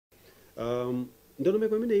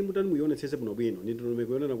ndondomeko imene imutani muyionetsetse bwino bwino ndi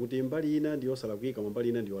ndondomeko yonena kuti mbali ina ndi yosalakwika mbali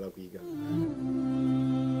ina ndi yolakwika.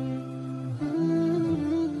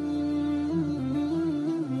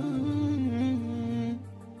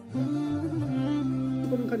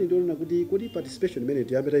 nkhani ndionena kuti participation imene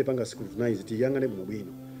tiyambe tayipanga scrutinize tiyang'ane bwino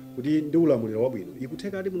bwino kuti ndi ulamuliro wabwino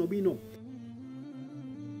ikuthekadi bwino bwino.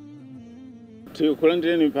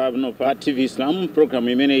 tikulandireni pano pa TV Islam program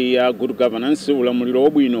imene ya good governance ulamuliro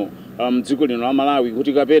wabwino mdziko lino la Malawi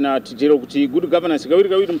kuti kapena titero kuti good governance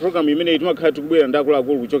kawiri program imene timakhala tikubwera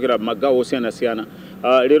ndakuluakulu kuchokera magawo osiyanasiyana.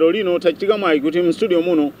 Lero lino tachitika mwayi kuti mstudio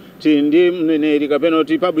muno ndi mneneri kapena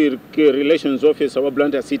kuti public relations officer wa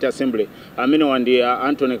Blantyre City Assembly amene wandi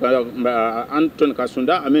Anthony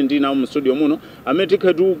Kasunda amene ndi nawo mstudio muno amene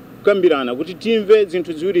tikhatu kambirana kuti timve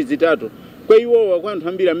zinthu ziwiri zitatu kwa iwo kwa anthu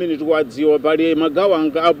ambiri amene tikuwadziwa pali magawo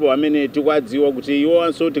angapo amene tikuwadziwa kuti iwo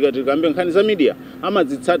anso tikatikambe nkhani za media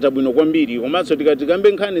amazitsata bwino kwambiri komanso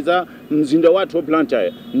tikatikambe nkhani za mzinda wathu wa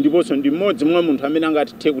Blantyre ndiponso ndi mmodzi mwa munthu amene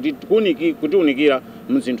angathe kutiunikira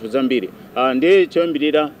mzinthu zambiri. Ndiye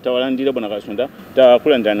choyambirira tawalandira bwana Kasunda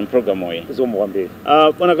takulandirani program oyi zomwe kwambiri.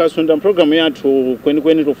 Bwana Kasunda program yathu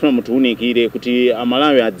kwenikweni tofuna mutiunikire kuti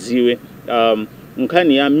Amalawi adziwe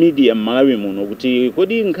nkhani ya media Malawi muno kuti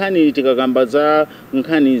kodi nkhani tikakamba za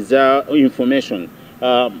nkhani za information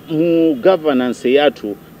mu governance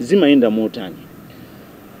yathu zimayenda motani.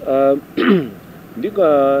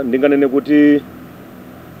 Ndinganene kuti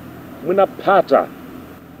mwina phata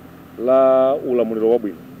la ulamuliro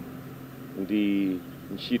wabwino ndi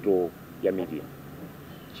ntchito ya media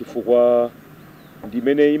chifukwa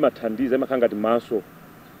ndimene imathandiza imakhala ngati maso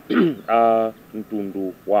a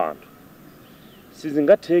mtundu wa anthu.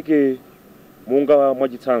 Sizingatheke monga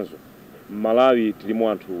mwachitsanzo Malawi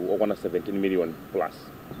tilimo anthu okwana 17 million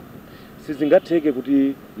plus. Sizingatheke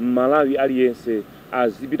kuti Malawi aliyense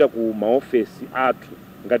azipita ku maofesi athu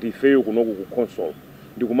ngati ifeyo kunoku ku console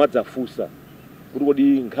ndi kumadzafunsa kuti kodi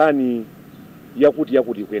nkhani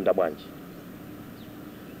yakuti kuyenda bwanji.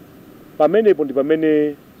 Pamenepo ndi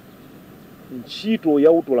pamene ntchito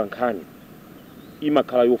ya utola nkhani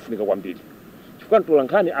imakhala yofunika kwambiri chifukwa mtola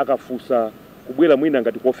nkhani akafunsa kubwera mwina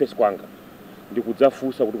ngati ku office kwanga ndi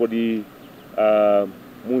kudzafunsa kuti kodi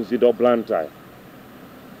mu mzinda wa Blantyre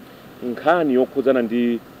nkhani yokhudzana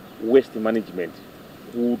ndi waste management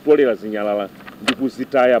kutolera zinyalala ndi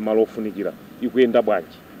kuzitaya malo ofunikira ikuyenda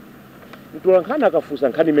bwanji. Mtola nkhani akafunsa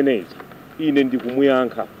nkhani imeneyi ine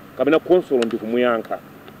ndikumuyankha kapena console ndikumuyankha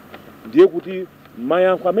ndiye kuti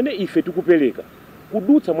mayankho amene ife tikupereka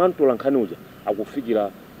kudutsa mwa mtola nkhani uja akufikira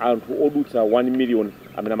anthu odutsa 1 million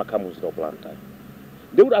amene amakhala mu mzinda wa Blantyre.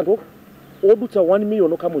 Ndiye kuti anthu odutsa 1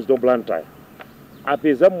 million okhala mu mzinda wa Blantyre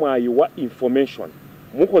apeza mwayi wa information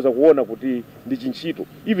mukhoza kuona kuti ndi chintchito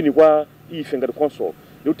even kwa ife ngati console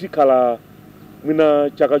kuti tikhala mwina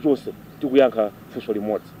chaka chonse tikuyankha funso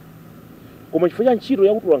limodzi koma chifukwa cha ntchito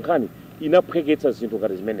ya utola nkhani inaphweketsa zinthu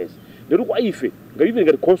ngati zimenezi. Ndiye kwa ife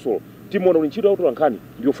ngati console timaona kuti ntchito ya utola nkhani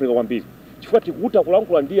ndiyofunika kwambiri chifukwa tikuta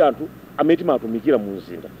kulankhula ndi anthu amene timatumikira mu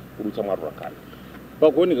mzinda kudutsa mwa utola nkhani.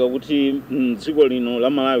 Pakuoneka kuti dziko lino la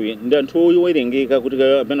Malawi ndi anthu owerengeka kuti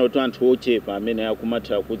kapena kuti anthu ochepa amene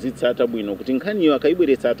akumatha kudzitsata bwino kuti nkhaniyo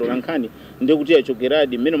akayibweretsa atola nkhani ndiye kuti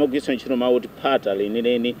yachokeradi mmene magwiritsa ntchito mawu kuti phata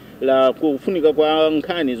lenileni la kufunika kwa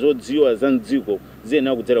nkhani zodziwa za mdziko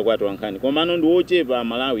zena kudzera kwa atola nkhani komano ndi ochepa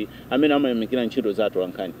Malawi amene amayamikira ntchito za atola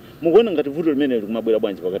nkhani. Mukuona ngati vuto limene likumabwera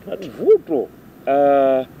bwanji pakati pathu? Vuto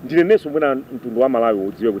ndilenenso mwina mtundu wa Malawi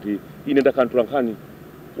udziwe kuti ine ndakhala mtola nkhani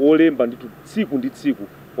olemba nditu tsiku ndi tsiku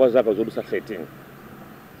kwa zaka zodusa 13.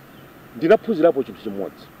 Ndinaphunzirapo chinthu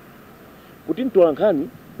chimodzi kuti mtola nkhani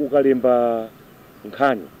ukalemba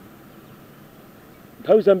nkhani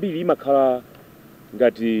nthawi zambiri imakhala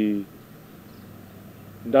ngati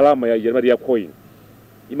ndalama ya coin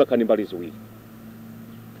imakhala ndi mbali ziwiri.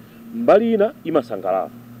 Mbali ina imasangalala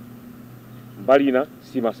mbali ina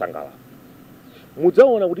simasangalala.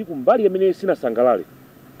 Mudzaona kuti kumbali amene sinasangalale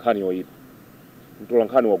nkhani yoyipa mtola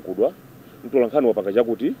nkhani wagudwa mtola nkhani wapanga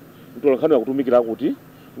chakuti mtola nkhani wakutumikira kuti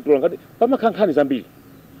mtola nkhani pamakhala nkhani zambiri.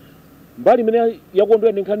 Mbali imene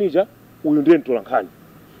yakondwera ndi nkhanicha uyu ndiye mtola nkhani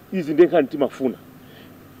izi ndiye nkhani timafuna.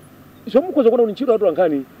 Iso mukhoza kuona kuti ntchito ya utola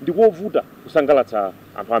nkhani ndikovuta kusangalatsa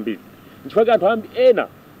anthu ambiri chifukwa anthu ena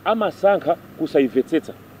amasankha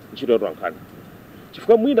kusayimvetsetsa ntchito ya utola nkhani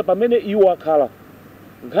chifukwa mwina pamene iwo akhala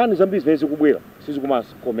nkhani zambiri zimene zikubwera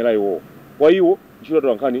sizikumakomera iwo kwa iwo ntchito ya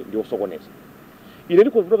utola nkhani ndiyosokoneza. Ine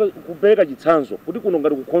ndikuvuta kupereka chitsanzo kuti kuno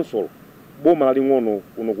ngati ku console boma laling'ono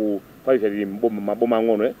kuno ku Palikali maboma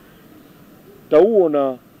ang'ono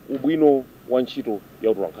tauona ubwino wa ntchito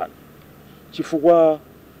ya utola nkhani chifukwa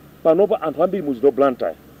panopa anthu ambiri mu mzinda wa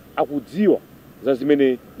Blantyre akudziwa za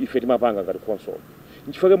zimene ife timapanga ngati console.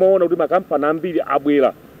 Nchifukwa maona kuti makampani ambiri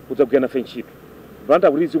abwera kudzagwira nafe ntchito.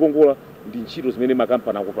 Blantyre kuti zikongola ndi ntchito zimene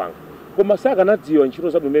makampani akupanga. Koma sakanadziwa ntchito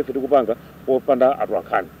zabwino zimene ife tikupanga popanda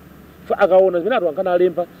atolankhani. Ife akaona zimene atolankhani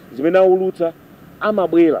alemba, zimene aulutsa,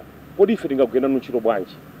 amabwera. Kodi ife tingagwira nanu ntchito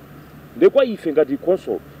bwanji? Ndekwa ife ngati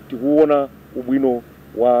console tikuona ubwino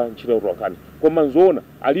wa ntchito ya atolankhani. Koma nzoona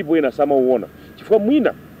alipo ena samauona. Chifukwa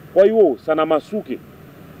mwina kwa iwo sanamasuke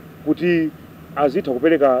kuti azitha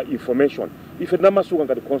kupereka information. Ife tinamasuka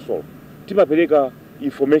ngati console, timapereka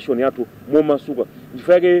information yathu momasuka.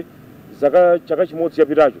 Chifukwa yake chaka chimodzi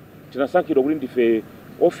chapitacho tinasankhidwa kuti ndife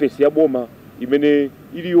ofesi ya boma imene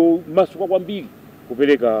iliyo masuka kwambiri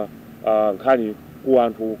kupereka nkhani ku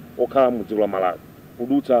anthu okhala mu dziko la Malawi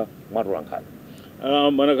kudutsa mwatolankhani.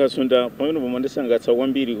 Bwana Kasunda, pamene pomandisangalatsa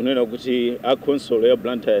kwambiri kunena kuti a console ya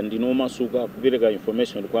Blantyre ndinomasuka kupereka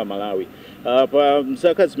information kwa Malawi. Pa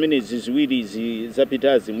zaka zimenezi ziwiri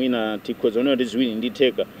zapitazi mwina tikhoza kunena kuti ziwiri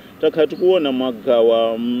nditheka takhala tikuona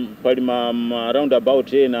magawa pali ma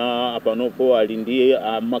roundabout ena apanopo ali ndi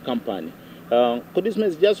makampani. Kodi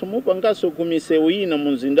zimene zijaso mupanganso kumisewu ina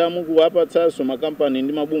mu mzindamu kuwapatsanso makampani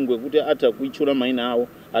ndi mabungwe kuti atha kuitchula mayina awo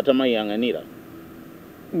atamayang'anira?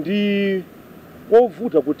 Ndi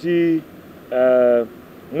kovuta kuti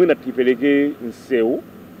mwina tipereke nsewu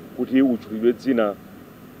kuti utchulidwe dzina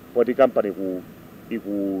poti kampani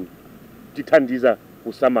ikutithandiza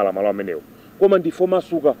kusamala malo amenewo. Koma ndifo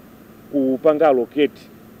masuka kupanga allocate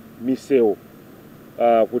misewu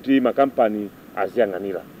kuti makampani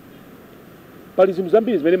aziyang'anira. Pali zinthu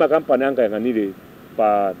zambiri zimene makampani angayang'anire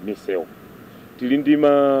pa misewu. Tili ndi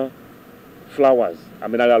ma flowers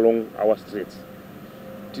amene ali along our streets.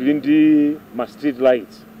 Tili ndi ma street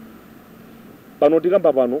lights. Pano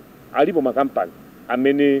tikamba pano alipo makampani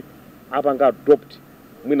amene apanga adopt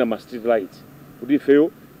mwina ma street lights kuti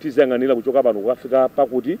ifeyo tiziyang'anira kuchoka pano kukafika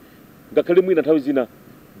pakuti ngakhale mwina nthawi zina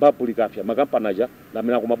babu likapsa makampani aja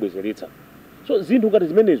amene akumabwezeretsa. So zinthu ngati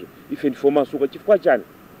zimenezo ife ndifo masuka. Chifukwa chani?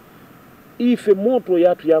 Ife moto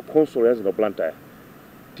yathu ya console ya mzinda Blantyre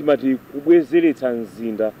timati kubwezeretsa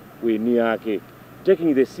mzinda weni yake,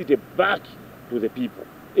 taking the city back to the people.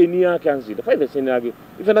 Eni yake anzinda 5% yake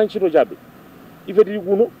ife na ntchito chabe. Ife tili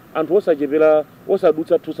kuno anthu osachepera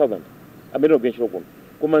osadutsa 2000 amene ogwira kuno.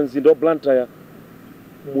 Koma mzinda wa Blantyre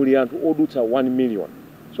muli anthu odutsa 1 million.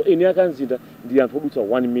 So eni yake anzinda ndi anthu odutsa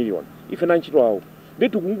 1 million. Ife na ntchito awo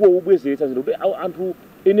ndi ubwezeretsa mzinda kuti anthu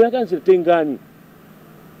eni yake anzinda tengani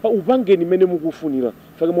pa upangeni mene mukufunira.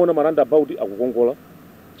 Fake muona maranda about akukongola.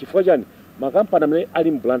 Chifukwa chani? Makampani amene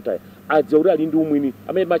ali mu Blantyre adziwa kuti ali ndi umwini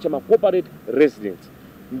amene macha ma corporate residents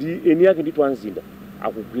ndi eni yake nditu anzinda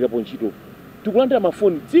akugwirapo ntchito. Tikulandira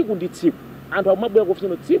mafoni tsiku ndi tsiku, anthu amabwera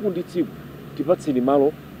kufuna tsiku ndi tsiku, tipatseni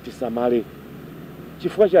malo tisamale.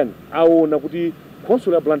 Chifukwa chani? Aona kuti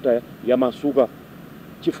console ya Blantyre yamasuka.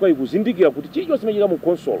 Chifukwa ikuzindikira kuti chilichonse chimene chili mu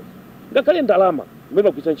console ngakhale ndalama imene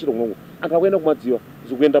bagwiritsa ntchito kuno anthu akuyenda kumadziwa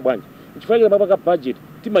zikuyenda bwanji. Chifukwa chake mapaka budget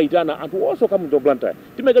timayitana anthu onse okhala mu Blantyre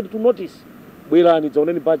timayika to notice, bwerani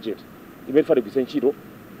dzaoneni budget imene fati kugwiritsa ntchito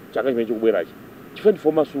chaka chimene chikubwerachi. Chifukwa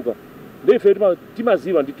ndifo masuka ndi ife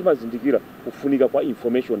timaziwa ndi timazindikira kufunika kwa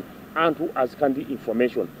information. Anthu azikhala ndi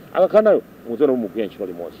information akakhala nayo mudziona kuti mugwira ntchito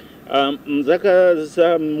limodzi. Mzaka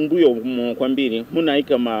za mbuyo kwambiri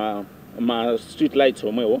munayika ma street lights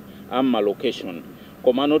omwewo ama location.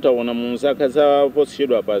 Koma notaona mu zaka za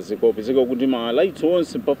posachedwa pazikopezeka kuti ma lights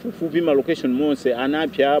onse pafupifupi ma location monse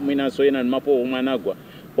anapya mwinaso ena mapo omwe anagwa.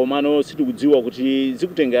 Komano sitikudziwa kuti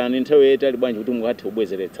zikutengani nthawi yayitali bwanji kuti mukathe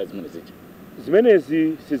kubwezeretsa zimene zija.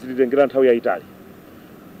 Zimenezi sizititengera nthawi yayitali.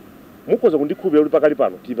 Mukhoza kundikhulupirira kuti pakali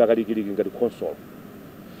pano tipakalikiliki ngati console.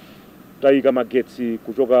 Tayika magetsi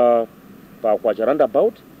kuchoka pa kwa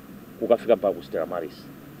roundabout kukafika mpaka ku Stella Maris.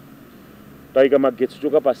 Tayika magetsi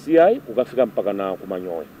kuchoka pa CI kukafika mpaka na ku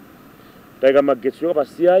Manyowe. Tayika magetsi kuchoka pa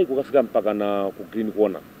CI kukafika mpaka na ku Green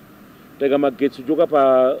Corner. Tayika magetsi kuchoka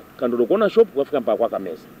pa Kandodo Corner Shop kukafika mpaka kwa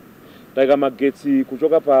Kameza. Tayika magetsi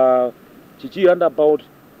kuchoka pa Chichi roundabout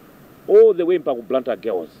all the way mpaka ku Blantyre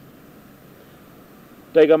Girls.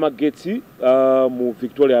 Tayika magetsi mu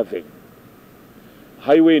Victoria Avenue.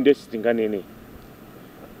 Highway ndesi tinganene.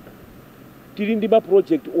 Tili ndi ma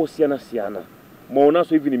project osiyana-siyana.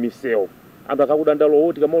 Maonaso even misewu. Anthu akakudandalo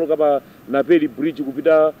oti kamaloka pa Napeli bridge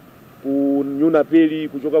kupita ku New Napeli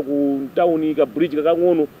kuchoka ku town ka bridge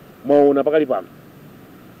kakang'ono maona pakali pano.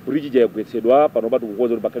 Bridge jayagwetsedwa pano patu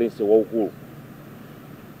kukonza kuti pakhale msewu waukulu.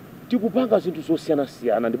 Tikupanga zinthu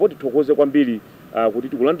zosiyana-siyana ndipo tithokoze kwambiri kuti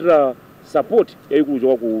tikulandira support yayikulu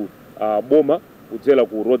kuchoka ku boma kudzera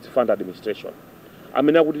ku Roads Fund Administration.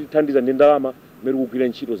 Amene akuti tithandiza ndi ndalama mmene kugwira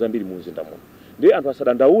ntchito zambiri mu mzinda muno. ndi anthu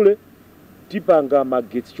asadandaule tipanga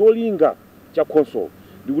magetsi cholinga cha console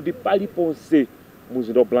ndikuti paliponse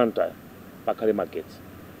muzinda wa Blantyre pakhale magetsi.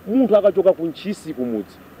 Munthu akachoka ku ntchisi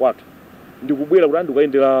kumudzi kwathu ndikubwera kuti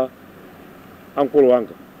andikayendera ankolo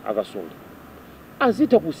wanga akasunda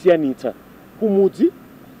azitha kusiyanitsa kumudzi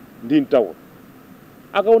ndi mtawuni.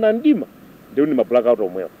 Akaona mdima ndiwo ni mablackout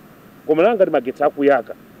omwewa, koma ngati magetsi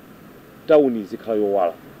akuyaka tawuni zikhala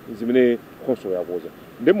yowala zimene console yakoza.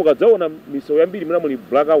 Ndi mukadzaona misewu yambiri imene muli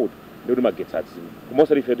blackout ndiwo magetsi azima, koma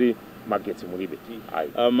osati magetsi mulibe.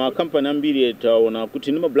 Makampani ambiri taona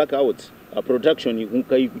kuti nima blackouts production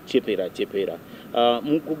kunkayikuchepera.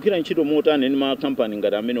 Mukugwira ntchito motani ndi makampani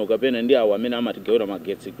ngati amene ukapena ndi awo amene amatigawira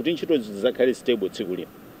magetsi kuti ntchito zizakhale stable tsiku lino.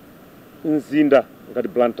 Mzinda ngati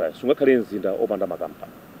Blantyre sungakhale mzinda opanda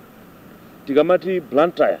makampani. Tikamati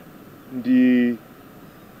Blantyre ndi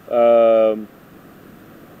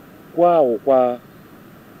kwawo kwa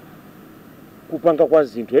kupanga kwa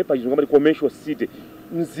zinthu pa chizungu amati commercial city,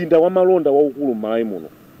 mzinda wa malonda waukulu m'Malawi muno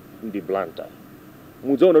ndi Blantyre.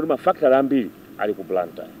 Mudzaona kuti mafactory ambiri ali ku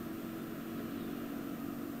Blantyre.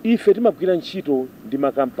 Ife timagwira ntchito ndi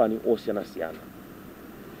makampani osiyanasiyana.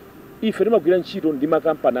 Ife timagwira ntchito ndi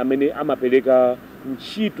makampani amene amapereka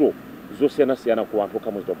ntchito zosiyanasiyana ku anthu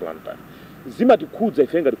okhala muzida wa Blantyre. Zimatikhudza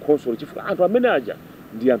ife ngati console chifukwa anthu amene aja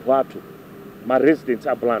ndi anthu athu, ma residents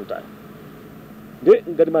a Blantyre. Ndi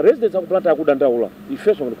ngati ma residents a ku Blantyre akudandaula,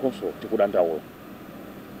 ifenso ngati console tikudandaula.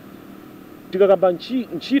 Tikakamba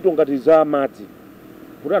ntchito ngati za madzi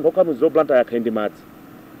kuti anthu okhala muzida wa Blantyre akhale ndi madzi,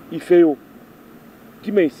 ifeyo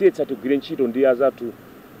timayesetsa tigwire ntchito ndi azathu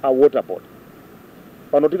a water board.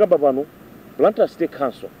 Pano tikamba pano Blantyre State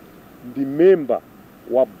Council ndi member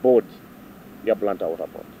wa board ya Blantyre Water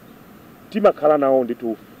Board. Timakhala nawo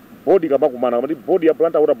nditu board kamakumana kamati board ya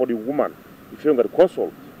Blantyre Water Board ikumana, ifeyo ngati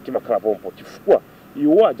console timakhala pompo chifukwa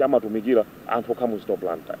iwo aja amatumikira anthu okhala muzida wa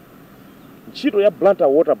Blantyre. Ntchito ya Blantyre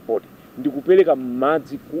Water Board ndi kupereka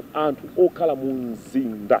madzi ku anthu okhala mu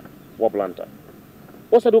mzinda wa Blantyre,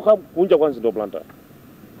 osati okhala kunja kwa mzinda wa Blantyre.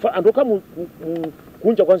 Anthu okhala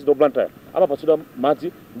kunja kwa mzinda wa Blantyre amapatsidwa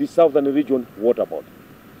madzi ndi Southern Region Water Board,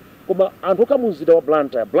 koma anthu okhala mu mzinda wa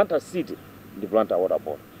Blantyre City ndi Blantyre Water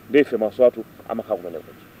Board. Ndife maso athu amakhala kumeneko.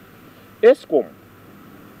 Escom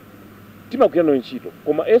timagwira nayo ntchito,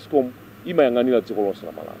 koma Escom imayang'anira dziko lonse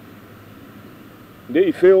la Malawi. Ndi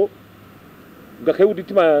ifeyo ngakhale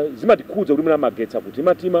kuti zimatikhudza kuti muna magetsi akuti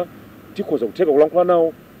tikhoza kutheka kulankhula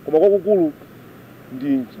nawo, koma kwakukulu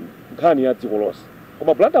ndi nkhani ya dziko lonse.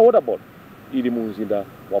 Koma Blantyre Water Board ili mu mzinda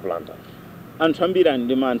wa Blantyre. Anthu ambiri ali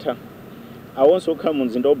ndi mantha, awonso okhala mu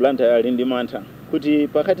mzinda wa Blantyre ali ndi mantha kuti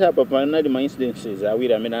pakati apa panali ma incidences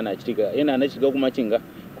awiri amene anachitika. Ena anachitika kumachinga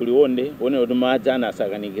kuliwonde, onera kuti madzi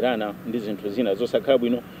anasakanikirana ndi zinthu zina zosakhala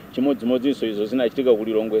bwino. Chimodzimodzinso izo zinachitika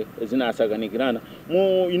kulilongwe, zinasakanikirana.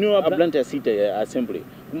 Mu inu Blantyre City Assembly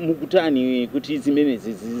mukutani kuti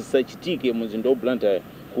zimenezi zisachitike mu mzinda wa Blantyre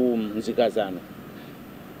ku nzika zanu?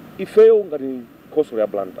 Ifeyo ngati console ya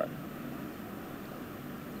Blantyre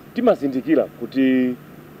timazindikira kuti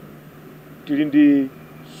tili ndi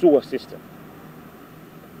sewer system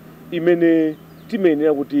imene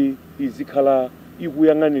timayenera kuti izikhala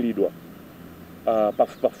ikuyang'aniridwa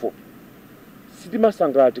pafupi.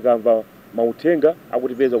 Sitimasangalala tikamva mauthenga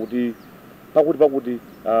akutipeza kuti pakuti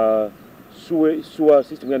sewer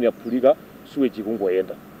system yani yaphulika, sewage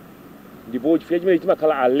ikungoyenda. Ndipo chifukwa chimene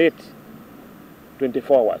timakhala alert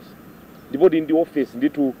 24 hours. Ndipo ndi office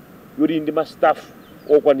nditu yoti ndi ma staff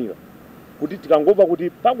okwanira kuti tikangomva kuti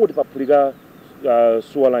pakuti paphulika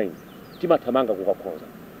sewer line timathamanga kukakhonza.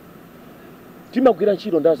 Timagwira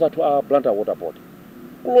ntchito ndi azathu a Blantyre Water Board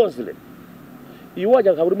closely. Iwo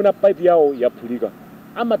aja kuti mwina pipe yawo yaphulika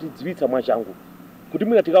amatidziwitsa mwachangu kuti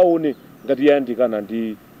mwina tikaone ngati yayandikana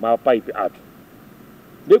ndi ma pipe athu.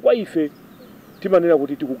 Ndi kwa ife timanena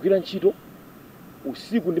kuti tikugwira ntchito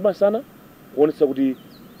usiku ndi masana kuonetsa kuti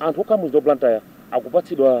anthu okhala muzida wa Blantyre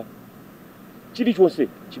akupatsidwa chilichonse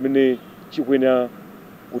chimene chikuyenera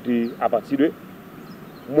kuti apatsidwe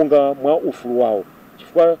monga mwa ufulu wawo,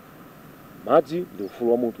 chifukwa madzi ndi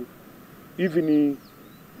ufulu wa munthu. Even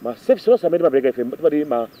ma services amene timapereka ife timati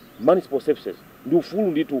ma municipal services ndi ufulu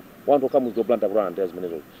nditu wa anthu okhala muzida wa Blantyre kuti alandire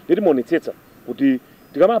zimenezo. Ndi timaonetsetsa kuti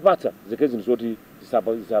tikamapatsa zinthu zoti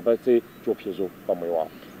zisapatse chiopsezo pa moyo wawo.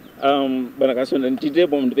 Bwana Kasunda,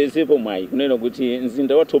 nditepo ndipezepo mwayi kunena kuti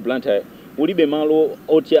mzinda wathu Blantyre ulibe malo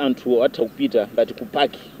oti anthu atha kupita ngati ku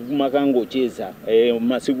park kumakangocheza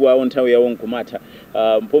masiku awo nthawi yawo nkumatha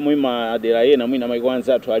pomwe madera ena mwina maiko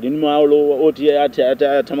anzathu ali ndi malo oti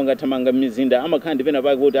athamangathamanga m'mizinda amakhala ndi pena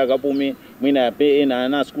pake kuti akapume mwina ena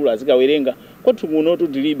ana skulu azikawerenga kwathu kuno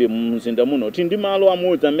tilibe mu mzinda muno ndi malo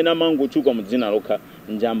amodzi amene amangotchuka mu dzina lokha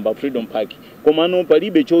Njamba Freedom Park komano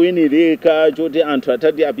palibe choyenereka choti anthu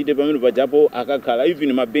atati apite pamene pajapo akakhala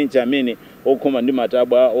even mabenchi amene okhoma ndi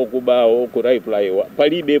matabwa okuba okuraiplaiwa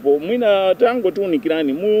palibepo mwina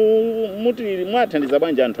tangotiunikirani muti mwathandiza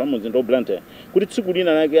bwanji anthu amuzinda wa Blantyre kuti tsiku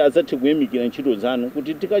lina lake azathe kuyamikira ntchito zanu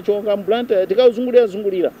kuti tikachoka mu Blantyre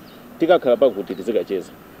tikazungulira tikakhala pakuti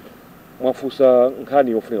tizikacheza. Mwafusa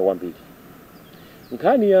nkhani yofunika kwambiri,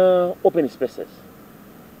 nkhani ya open spaces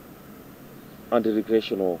and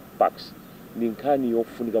recreational parks ni nkhani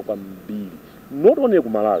yofunika kwambiri not only ku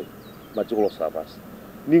Malawi madziko lonse lapansi,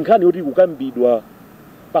 ni nkhani yoti kukambidwa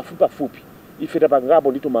pafupi ife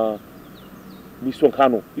tapangapo ndito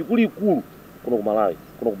misonkhano ikuluikulu kuno ku Malawi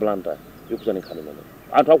kuno ku Blantyre yokuzani nkhani imene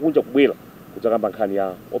anthu akunja kubwera kudzakamba nkhani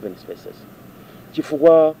ya open spaces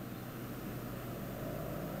chifukwa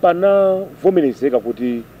panavomerezeka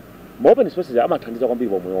kuti ma open spaces amathandiza kwambiri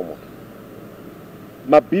pomwe omwe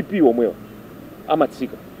ma BP omwewa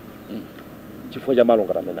amatsika chifukwa cha malo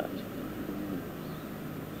ngati amenachi.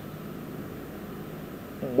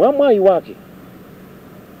 Mwamwayi wake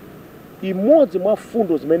imodzi mwa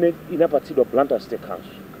fundo zimene inapatsidwa Blantyre State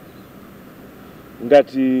Council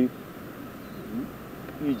ngati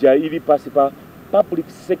ija ili pasi pa public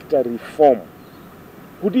sector reform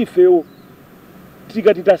kuti ifeyo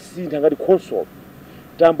tikati tasintha ngati console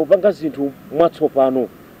tambopanga zinthu mwatsopano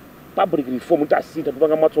public reform tasintha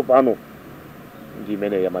tupanga mwatsopano ndi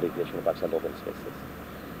imene ya recreational parks and open spaces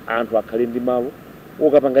anthu akhale ndi malo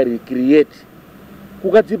okapanga recreate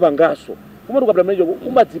kukadzipangaso kumati ukapita mnejo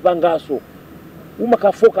umadzipangaso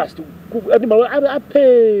umakha focused ati malo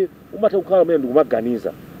aphe umatha kukhala mene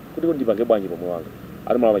ndikumaganiza kuti ndipange bwanji pomwe wanga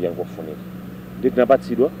ati malo amachani kofunika ndi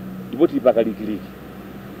tinapatsidwa ndipo tipakalikiliki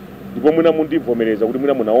ndipo mwina mundivomereza kuti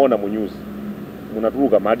mwina munaona mu news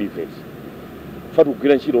munatuluka ma advert fatu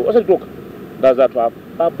kugwira ntchito osachitoka ndazathu a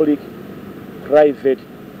public private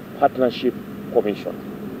partnership commission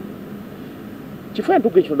chifukwa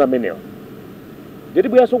ndikugwira ntchito ndamenewa ndeti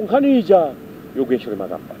bweyaso kunkhani ija yogwira ntchito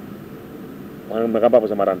makampani makampani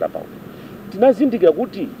za maranda pawo tinazindikira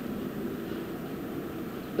kuti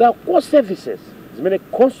the core services zimene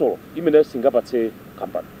console imene singapatse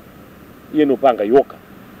company iye nopanga yoka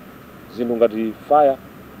zinthu ngati fire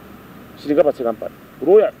sitingapatse company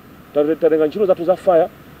roya tatenga ntchito zathu za fire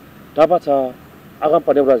tapatsa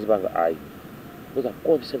akampani akuti azipanga ayi because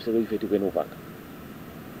core services ife tikuyena upanga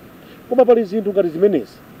koma pali zinthu ngati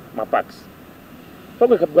zimenezi maparks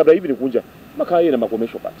pamwe kapikabla ibini kunja makhala ena ma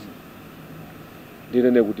commercial parks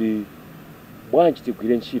ndinene kuti bwanji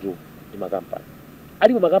tigwire ntchito ndi makampani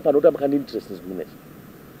alipo makampani oti amakhala ndi interest zimenezi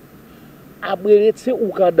abweretse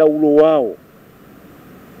ukadaulo wawo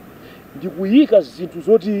ndi kuyika zinthu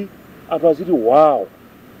zoti anthu aziti wow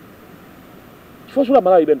chifukwa chula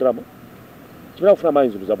Malawi ibe ndalama chimene akufuna mayi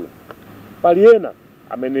zinthu zabwino pali ena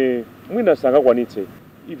amene mwina sangakwanitse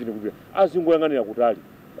even kupita azingoyang'anira kutali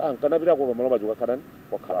kanapitako pa malo majuka khatani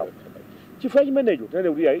kwakhalapo chifukwa chimenecho tinene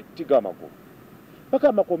kuti ayi tigawa magulu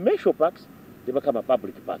pakhala ma commercial parks ndi pakhala ma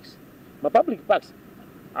public parks. Ma public parks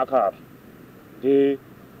akhala ndi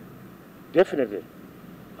definitely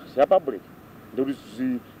siya public ndi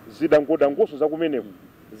zidangodangoso zakumeneko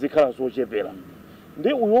zikhala zochepera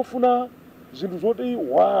ndi uyo ofuna zinthu zoti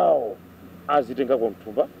wow azitengako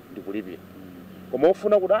mthumba ndi kulipira koma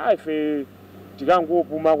ofuna kuti ife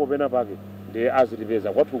tikangopumako pena pake ndi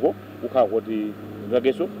azitipeza kwathuko kukhala kuti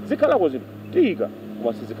ngakeso zikhalako zinthu tika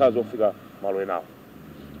koma sizikhala zofika malo enawo.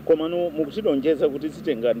 Komano mukutilonjeza kuti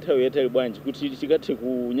zitenga nthawi yatali bwanji kuti tikathe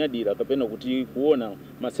kunyadira kapena kuti kuona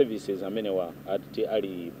ma services amene wa ati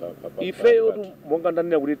ali pa ifeyo monga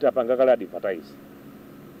ndanena kuti tapanga kale advertise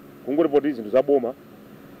kungolipoti zinthu zaboma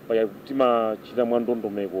paya timachita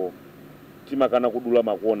mwandondomeko timakana kudula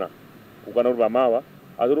makona kukana kuti pamawa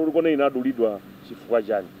azoti kuti kona ina adulidwa chifukwa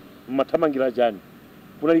chani mmathamangira chani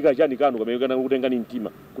kunalika chani kanu kamene kutengani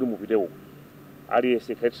mtima kuti mupite uko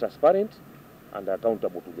aliyense transparent and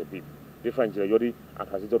accountable to the people. Different yoti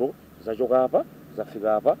anthu azidzato zachoka apa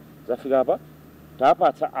zafika apa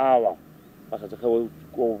tapatsa awa pasadzakhala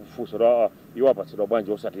kufunsa iwo apatsidwa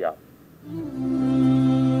bwanji osati awa.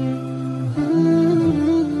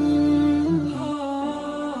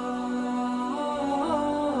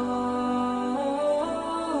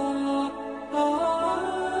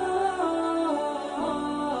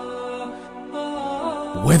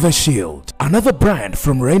 Weather Shield. Another brand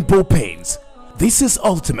from Rainbow Paints. This is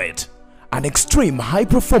Ultimate, an extreme high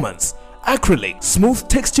performance acrylic smooth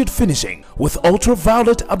textured finishing with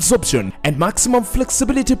ultraviolet absorption and maximum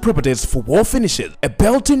flexibility properties for wall finishes. A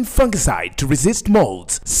built-in fungicide to resist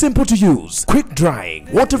molds, simple to use, quick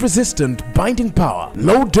drying, water resistant binding power,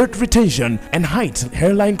 low dirt retention and height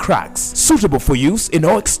hairline cracks. Suitable for use in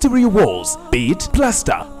all exterior walls, be it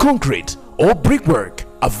plaster, concrete or brickwork.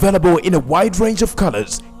 Available in a wide range of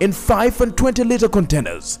colors in 5 and 20-liter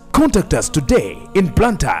containers. Contact us today in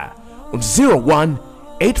Blantyre on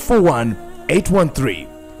 01-841-813,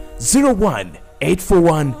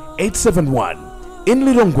 01-841-871, in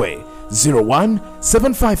Lilongwe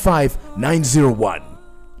 01-755-901.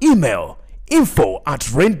 Email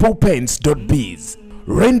info@rainbowpaints.biz.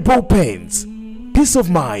 Rainbow Paints, peace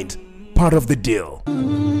of mind, part of the deal.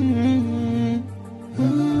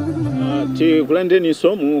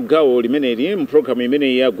 Tikulandeniso mu gawo limeneli mprogramu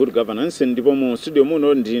imene ya good governance, ndipo mu studio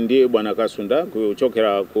muno ndi bwana Kasunda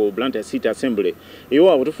kuchokera ku Blantyre City Assembly.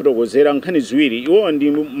 Iwo akutifotokozera nkhani ziwiri. Iwo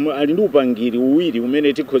ali ndi upangiri uwiri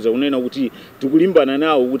umene tikhoza kunena kuti tikulimbana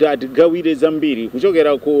nawo kuti atigawire zambiri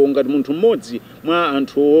kuchokera ku ngati munthu mmodzi mwa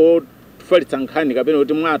anthu falitsa nkhani kapena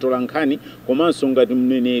kuti mwatola nkhani komanso ngati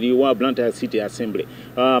mneneri wa Blantyre City Assembly.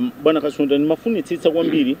 Bwana Kasunda, ndimafunitsitsa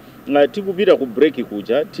kwambiri tikupita ku break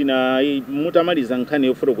kuja tina mutamaliza nkhani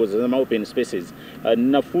yofotokoza za open spaces.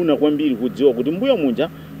 Nafuna kwambiri kudziwa kuti mbuyo munja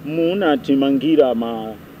munatimangira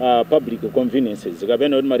ma public conveniences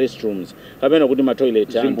kapena kuti ma restrooms kapena kuti ma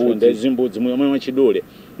toilet anthu zimbudzi mwe mwachidole.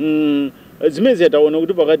 Zimezi ataona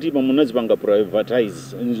kuti pakati pa munazipanga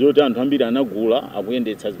privatize nzoti anthu ambiri anagula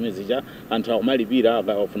akuyendetsa zimezi cha anthu akumalipira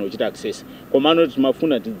akafuna kuchita access. Komano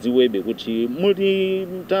timafuna tidziwebe kuti muti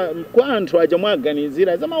kwa anthu aja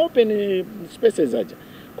mwaganizira za ma open spaces aja,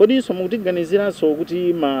 kodi iso mukutiganiziranso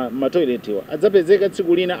kuti ma toilet wa adzapezeka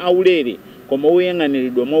tsiku lina aulere koma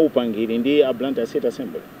uyang'aniridwa mwa upangiri ndi a Blantyre City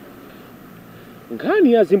Assembly?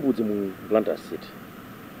 Nkhani ya zimbudzi mu Blantyre City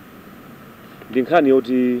ndi nkhani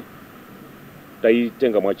yoti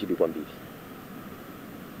taitenga mwachidwi kwambiri.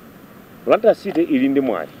 Blantyre City ili ndi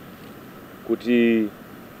mwayi kuti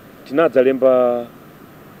tinadzalemba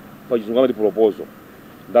pa chizungu amati proposal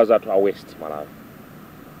ndazathu a West Malawi.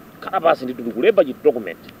 Khala basi ndi tikulemba chi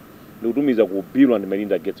document ndikutumiza ku Bill and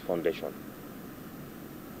Melinda Gates Foundation.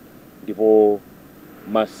 Ndipo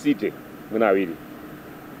ma city mwina awiri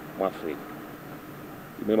mu Africa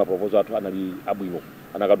imene ma proposal athu anali abwino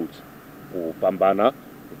anakadutsa kupambana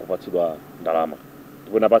kupatsidwa ndalama.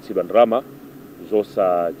 Ndipo napatsidwa ndalama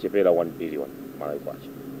zosachepera 1 billion Malawi kwacha.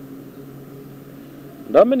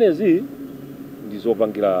 Ndalama menezi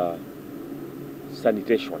ndizopangira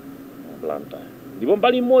sanitation mu Blantyre. Ndipo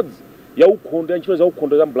mbali imodzi ya ukhondo ya ntchito za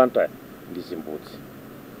ukhondo za Blantyre ndi zimbudzi.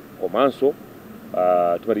 Komanso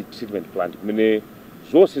timati treatment plant kumene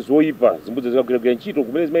zonse zoyipa zimbudzi zikagwira ntchito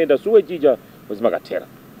kumene zimayenda suwe chija zimakathera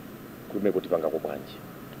kumene kutipanga bwanji.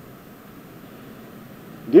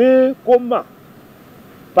 Ndi koma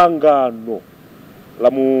pangano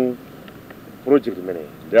la mu project imene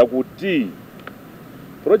ndiyakuti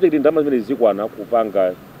project ndalama zimene zikwana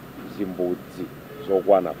kupanga zimbudzi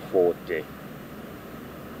zokwana 40.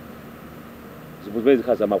 Zimbudzi zimene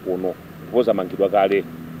zikhaza makono ndipo zamangidwa kale.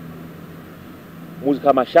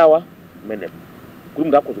 Muzikha mashawa mmene kuti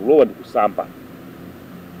munthu akhoza kulowa ndi kusamba.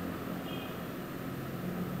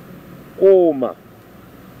 Koma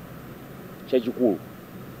chachikulu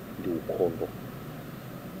ndi ukhondo.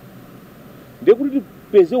 Ndiye kuti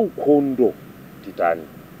tipeze ukhondo titani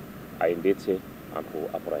ayendetse anthu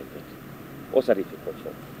a private osati for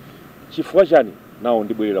chifukwa chani nawo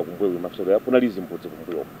ndibwerera kumbuyo mafisolo kunali zimbudzi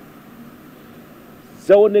kumbuyo.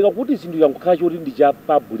 Zaoneka kuti zinthu yankukhala choti ndi cha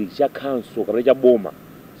public cha council kapena cha boma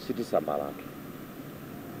sitisamalatu.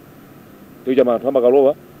 Ndiyo chama anthu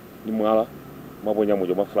amakalowa ndi mwala maponya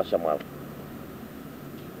moja maflasha mwala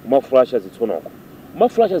maflasha zitsonoko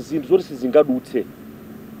maflasha zinthu zoti sizingadutse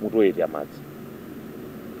mutoyeti amadzi.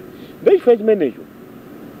 Ndiye chifukwa chimenecho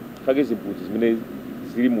fake zimbudzi zimene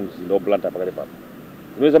zili mu mzinda wa Blantyre pakale pano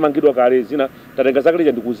zimene zamangidwa kale zina tatenga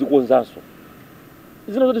zakalecha ndi kuzikonzanso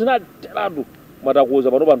zina zoti zinateratu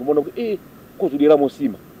matakuoza pano panthu mona kuti kozudira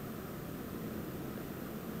mosima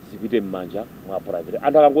zipite m'manja mwa private.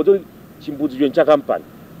 Anthu akangodza kuti chimbudzi icho ncha kampani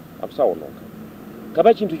akusaononga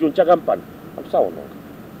kapena chinthu icho ncha kampani akusaononga.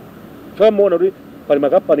 Chifukwa muona kuti pali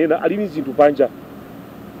makampani ena ali ndi zinthu panja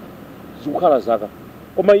zikukhala zaka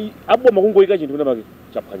koma aboma kungoyika chinthu pena pake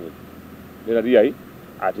chaphwanyika. Lera tiyayi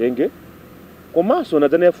atenge komanso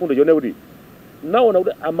nadzana yafundo chione kuti naona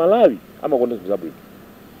kuti Amalawi amakonda zinthu zabwino.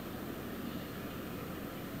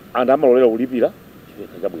 Anthu amalolera kulipira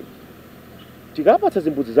chifukwa chabwino. Tikapatsa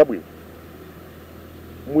zimbudzi zabwino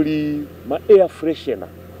muli ma air freshener,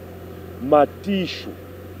 ma tissue,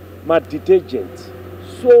 ma detergents,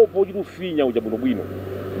 sopo chikufinya uja bwino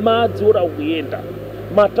madzi ora kuyenda,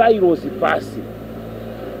 matailosi pasi.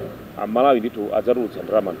 Amalawi ndithu adzatulutsa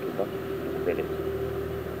ndalama mtumba kupereka.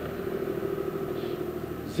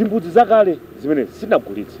 Zimbudzi zakale zimene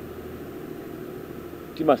sinagulitse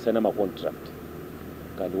timasaina ma contract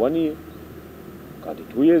kandi 1 year kandi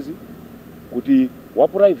 2 years kuti wa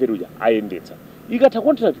private uja ayendetsa. Ikatha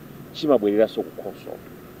contract chimabwereranso ku consult.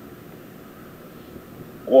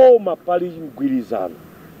 Koma pali mgwirizano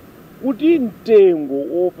kuti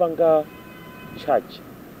mtengo opanga charge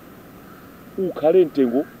ukhale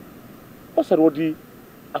mtengo osati woti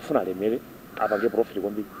afuna alemere apange profit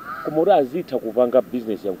kwambiri, koma kuti azitha kupanga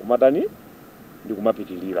business ya nkumatani ndi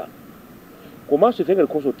kumapitilira. Komanso ife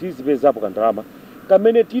ngati consult tizipezapo kandalama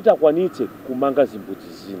kamene titakwanitse kumanga zimbudzi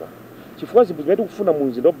zina, chifukwa zimbudzi zimene tikufuna mu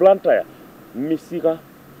mzinda wa Blantyre m'misika,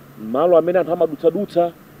 malo amene anthu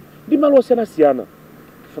amadutsadutsa ndi malo osiyanasiyana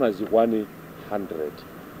tifuna zikwane 100.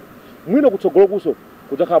 Mwina kutsogolo kuso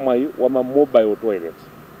kudzakhala mwayi wa ma mobile toilets.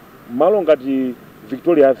 Malo ngati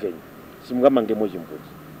Victoria Avenue simungamangemo chimbudzi,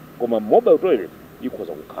 koma mobile toilet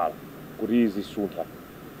ikhoza kukhala kuti zisuntha.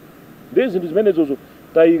 Ndi zinthu zimenezozo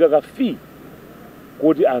tayika ka fee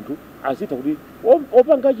kuti anthu azitha kuti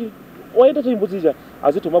opangachi oyenda chimbudzi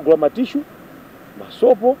azitha magula matishu,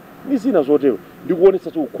 masopo ndi zina zotero, ndi kuonetsa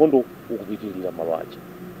kuti ukhondo ukupitilira malo aja.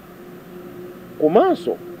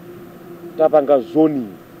 Komanso tapanga zoning.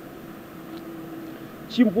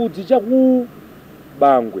 Chimbudzi chaku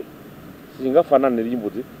Bangwe singafanane ndi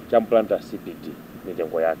chimbudzi cha Blantyre CBD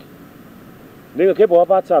mitengo yake. Nenga kepo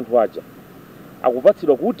wapatsa anthu aja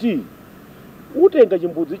akupatsidwa kuti utenga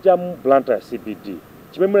chimbudzi cha Blantyre CBD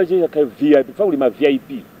chimemera chakha VIP, fa ulima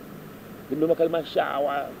VIP ndimwe makali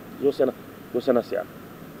mashawa zosiyana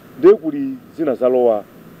ndiye kuli zina zalowa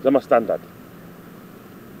za ma standard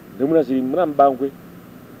ndimuna zili muna Mbangwe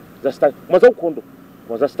za standard mwaza ukhondo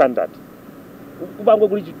mwaza standard. Kubangwe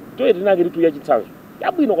kuli toyeti nake litu ya chitsanzo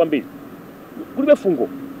yabwino kwambiri kulibe fungo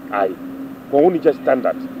ayi kwauni cha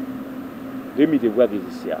standard mitengo yake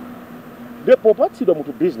zisiyana. Ndipo patsidwa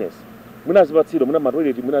mutu business muna zipatsidwa muna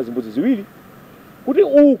matoilet muna zimbudzi ziwiri kuti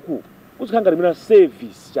uku kuzikhanga limina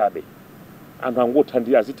service chabe anthu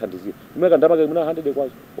angothandira azithandizira muna kandamake muna 100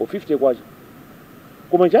 kwacho o 50 kwacho.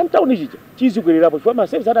 Koma cha mtauni chicha chizikwererapo chifukwa ma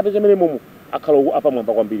service atapeza mene momo akhala apa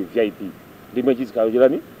mwamba kwambiri VIP ndimwe chizikalo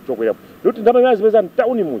chirani chokwerapo. Ndoti ndama imene azipeza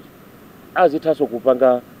mtauni muja azithaso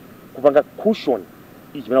kupanga cushion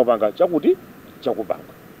ichi mena kupanga chakuti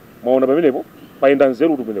chakupanga. Maona pamenepo paenda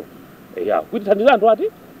nzeru tumenepo kuti thandiza anthu ati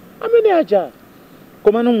amene aja.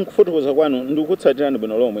 Komano mkufotokoza kwanu ndikutsatirani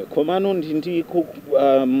bwino lomwe, komano ndi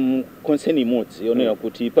concern imodzi yonera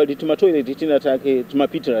kuti pali timatoilet tina take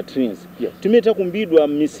timapitira trains timeta kumbidwa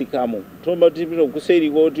m'misikamo tomba tipita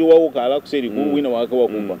kuseri kuti waukala kuseri ku wina wake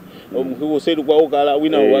wakumba kuseri kwa waukala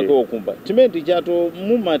wina wake wakumba timeti chato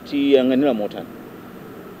mumati yang'anira motani.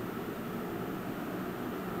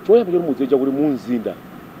 Choyamba choti mudziwe kuti munzinda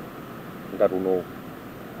ngati uno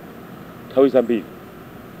nthawi zambiri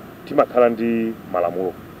timakhala ndi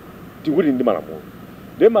malamulo, tikuti ndi malamulo.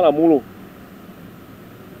 Ndi malamulo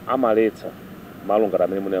amaletsa malo ngati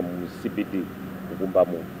amene muna mu CBD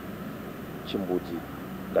kukumbamo chimbudzi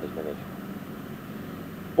ngati chimenecho.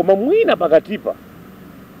 Koma mwina pakatipa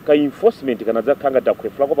ka enforcement kanadzakhala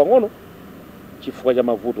takhwefulako pang'ono chifukwa cha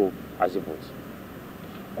mavuto azimbudzi.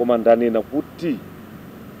 Koma ndanena kuti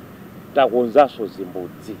takonzanso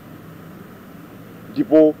zimbudzi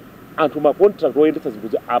ndipo anthu ma contract oyendetsa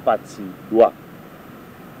zimbudzi apatsidwa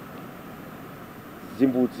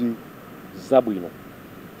zimbudzi zabwino.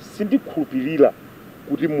 Sindikhulupirira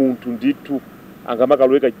kuti munthu ndithu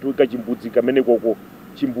angamakaloweka ka chimbudzi kamene koko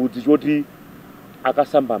chimbudzi choti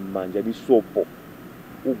akasamba m'manja ndi sopo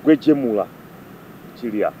ugwejemula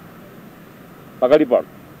chiliya pakali pano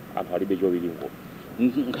anthu alibe chowiringo.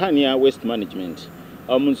 Nkhani ya waste management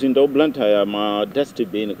mzinda wa Blantyre ma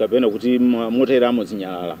dustbin kapena kuti moteramo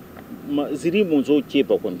zinyalala zilimo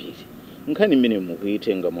zochepa kwambiri. Nkhani imene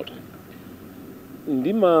mukuitenga motani?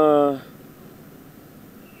 Ndima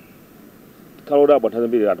kaloda bwanthazi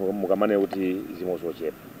mbiri anthu mukamane kuti zimo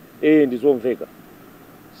zochepa ndizomveka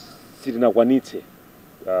sitinakwanitse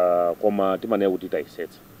koma timanena kuti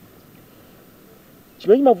tayisetsa.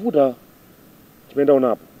 Chimene chimavuta chimene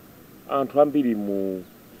ndaonapo anthu ambiri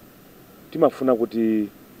timafuna kuti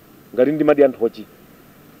ngati ndimadi anthochi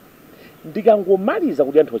ndikangomaliza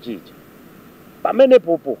kuti anthochi ichi pamene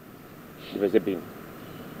popo ndipeze bini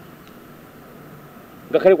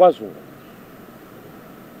ngakhale kwa azungu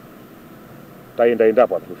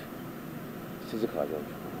tayendayendapo anthufi sizikhala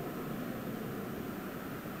choncho.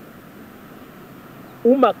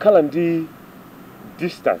 umakhala ndi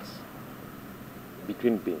distance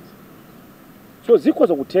between bins. So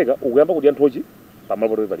zikhoza kutheka ukuyamba kudya nthochi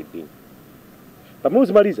pamalo poti pali bin. Pamene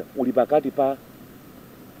uzimaliza uli pakati pa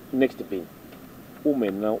next bin.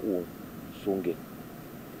 Umena usunge.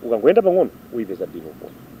 Ukangoyenda pang'ono uyipeza bin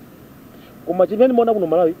uponya. Koma chimene muona kuno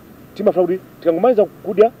Malawi timafuna kuti tikangomaliza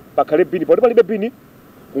kudya pakhale bin, poti palibe bin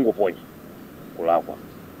kungoponya kulakwa.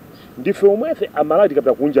 Ndife omwefe Amalawi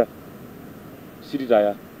tikapita kunja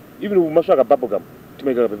sititaya even umaswaka bubblegum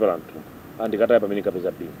timaika kapepa la mtumba andikataya pamene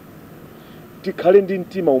kapeza bin. Tikhale ndi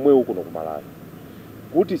mtima omwewo kuno ku Malawi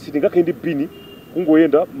kuti sitingakhale ndi bin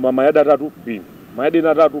kungoyenda mayada atatu bin,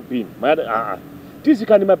 mayada atatu bin, mayada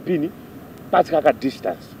tizikani mabini pasi ka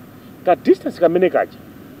distance. Ka distance kamene kaja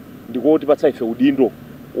ndikoti patsa ife udindo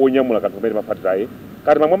onyamula kanthu kamene maphatiraye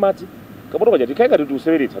kati mamwa madzi kapoto kaja tikhaika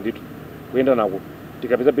tituseweretsa ndithu kuyenda nako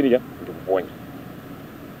tikapeza bini ja ndikuponya.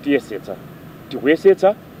 Tiyesetsa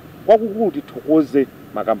tikuyesetsa kwakukulu tithokoze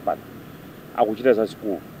makampani akuchita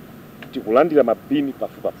zazikulu tikulandira mabini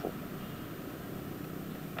pafupipafupi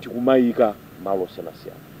tikumayika malo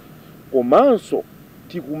osiyanasiyana komanso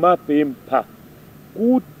tikumapempha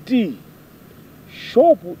kuti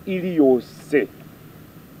shopu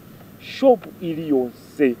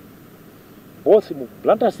iliyonse both mu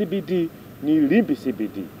Blantyre CBD ni Limbi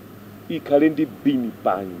CBD ikhale ndi bini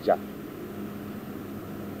panja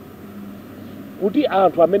kuti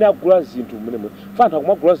anthu amene agula zinthu mmenemwe fanthu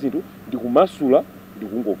akumagula zinthu ndikumasula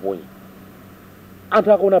ndikungoponya.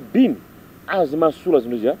 Anthu akaona bini azimasula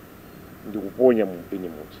zinthu zija ndikuponya mu bini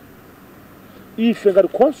muti. Ife ngati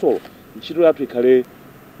console ntchito yathu ikhale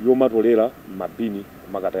yomatolera mabini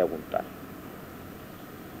kumakataya kuntaya.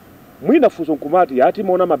 Mwina funso nkumati yati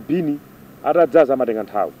maona mabini atadzaza amatenga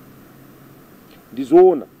nthawi.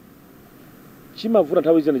 Ndizoona chimavuta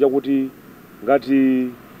nthawi zina chakuti ngati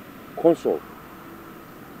console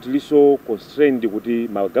tiliso constrained kuti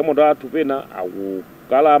magalimoto athu pena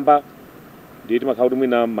akukalamba ndiye timakhala kuti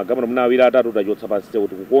mwina magalimoto muna awiri atatu tachotsa pansi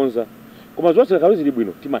kuti kukonza koma zonse nthawi zili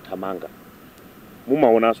bwino timathamanga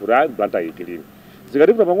mumaonanso kuti Blantyre ikilini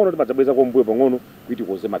zikativuta pang'ono timadzabweza kombuyo pang'ono kuti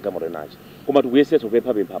koze magalimoto enachi koma tikuyesetsa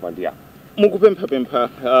kupemphapempha apa ndi apa. Mukupemphapempha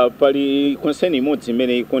pali concern imodzi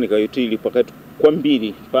imene ikuoneka kuti ili pakati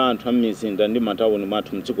kwambiri pa anthu a m'mizinda ndi matawuni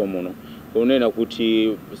mathu mdziko muno kunena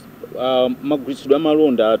kuti magulitsidwe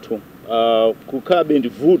amalonda athu kukhabe ndi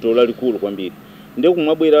vuto lalikulu kwambiri ndiye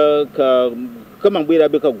kumabwera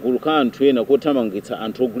kamabwerabe kagulu ka anthu ena kothamangitsa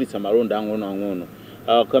anthu ogulitsa malonda ang'onoang'ono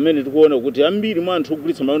kamene tikuona kuti ambiri mwa anthu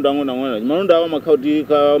ogulitsa malonda ang'onoang'ono malonda awo amakhala kuti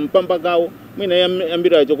kampamba kawo mwina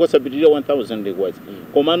ambiri acho kosapitirira 1000 kwazi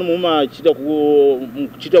komano mumachita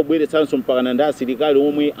kubweretsanso mpaka ndi asilikali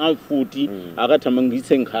omwe amfuti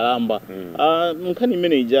akathamangitse nkhalamba. Nkhani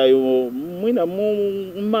imene ijayo mwina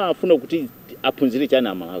mumafuna kuti aphunzire chani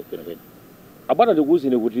Amalawi kwenikweni. Abwana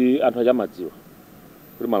ndikuwuzeni kuti anthu achamadziwa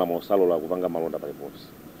kuti malamulo osalola kupanga malonda paliponse.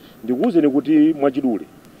 Ndikuwuzeni kuti mwachidule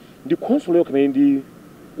ndi console yo kamene ndi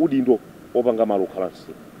udindo opanga malo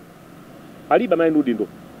okhalansi palibe amene ndi udindo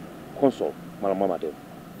console malamulo amatero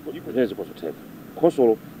iponezi kozotheka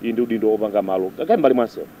console iyi ndi udindo opanga malo kakali mbali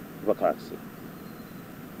mwansewu pakhalansi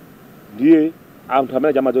ndiye anthu amene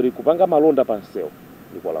achamadziwa kuti kupanga malonda pansewu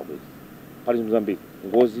ndikuwalakwika. Pali zinthu zambiri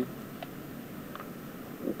ngozi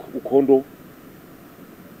ukhondo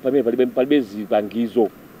pamene palibe zipangizo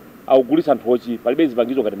akugulitsa nthochi palibe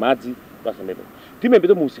zipangizo ngati madzi pasamepo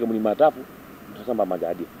timembedze musika muli matapu nthasamba manja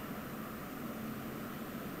adya.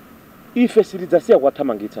 Ife sitidzasiya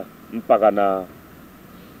kuwathamangitsa mpaka na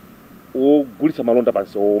ogulitsa malonda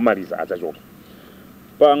pansi omaliza adzachoka.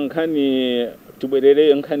 Pa nkhani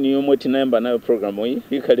tibwerere nkhani yomwe tinayamba nayo programu iyi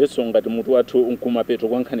ikhalenso ngati mutu wathu nkumapeto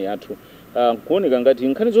kwa nkhani yathu kuoneka ngati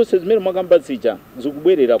nkhani zonse zimene mwakamba zija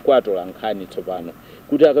zikubwerera kwatola nkhani tsopano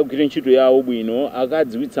kuti akagwire ntchito yawo bwino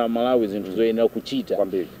akadziwitsa Malawi zinthu zoyenera kuchita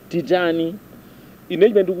kwambiri. Titani ine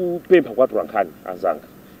chimene ndikupempha kwatola nkhani anzanga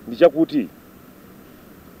ndi chakuti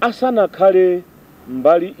asanakhale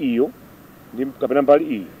mbali iyo ndi kapena mbali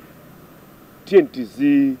iyi tiye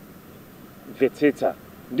tizimvetsetsa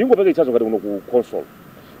ndingopeka chitsanzo ngati kuno ku console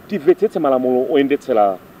timvetsetse malamulo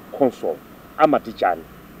oyendetsera console amati chani.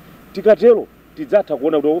 Tikatero tidzatha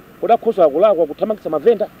kuona kuti koda console akulakwa kuthamangitsa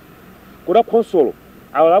mavenda koda console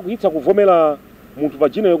akuyitsa kuvomera munthu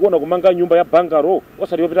pajina yokuona kumanga nyumba ya bangaro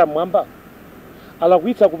osati yopita mmwamba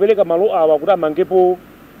akuyitsa kupereka malo awa kuti amangepo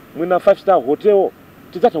mwina 5-star hotel.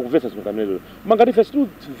 Tidzatha kumvetsa zinthu kamenezo mangati ife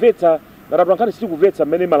sitimvetsa ngati nkhani sitikuvetse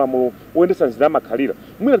mmene malamulo oyendetsa nzira amakhalira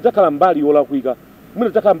mwina tidzakhala mbali yolakwika mwina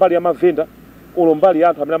tidzakhala mbali ya mavenda olo mbali ya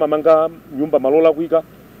anthu amene amamanga nyumba malo olakwika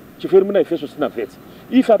chifukwa mwina ifenso sitinamvetse.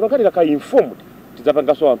 Ife anthu akhali kakhala informed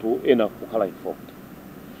tidzapanganso anthu ena kukhala informed.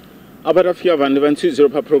 apa tafika vanhu vantsiziro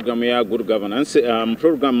pa programu ya good governance.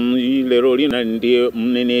 Programu iyi lero lina ndiye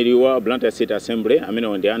mneneri wa Blantyre City Assembly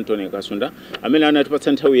amene ndi Anthony Kasunda amene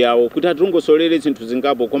anatipatsa nthawi yawo kuti atilongosolere zinthu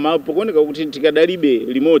zingapo, koma pokuoneka kuti tikadalibe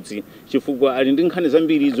limodzi chifukwa ali ndi nkhani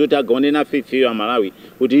zambiri zoti agawane nafe ifeyo Amalawi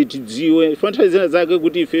kuti tidziwe nthawi zina zake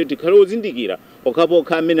kuti ifeyo tikhale ozindikira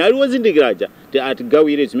okapokha amene ali ozindikiraja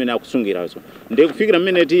atigawire zimene akusungirazo. Ndiye kufikira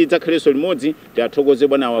mmene tidzakhalenso limodzi tiathokoze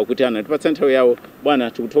bwanawa kuti anatipatsa nthawi yawo.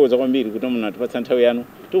 Bwana tikuthokoza kwambiri kuti munatipatsa nthawi yanu,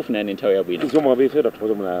 tikufunani nthawi yabwino. Zomwe mapefera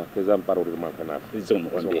thokoza muna peza mparo kuti mwankha nafe. Zomwe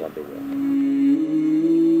kwambiri.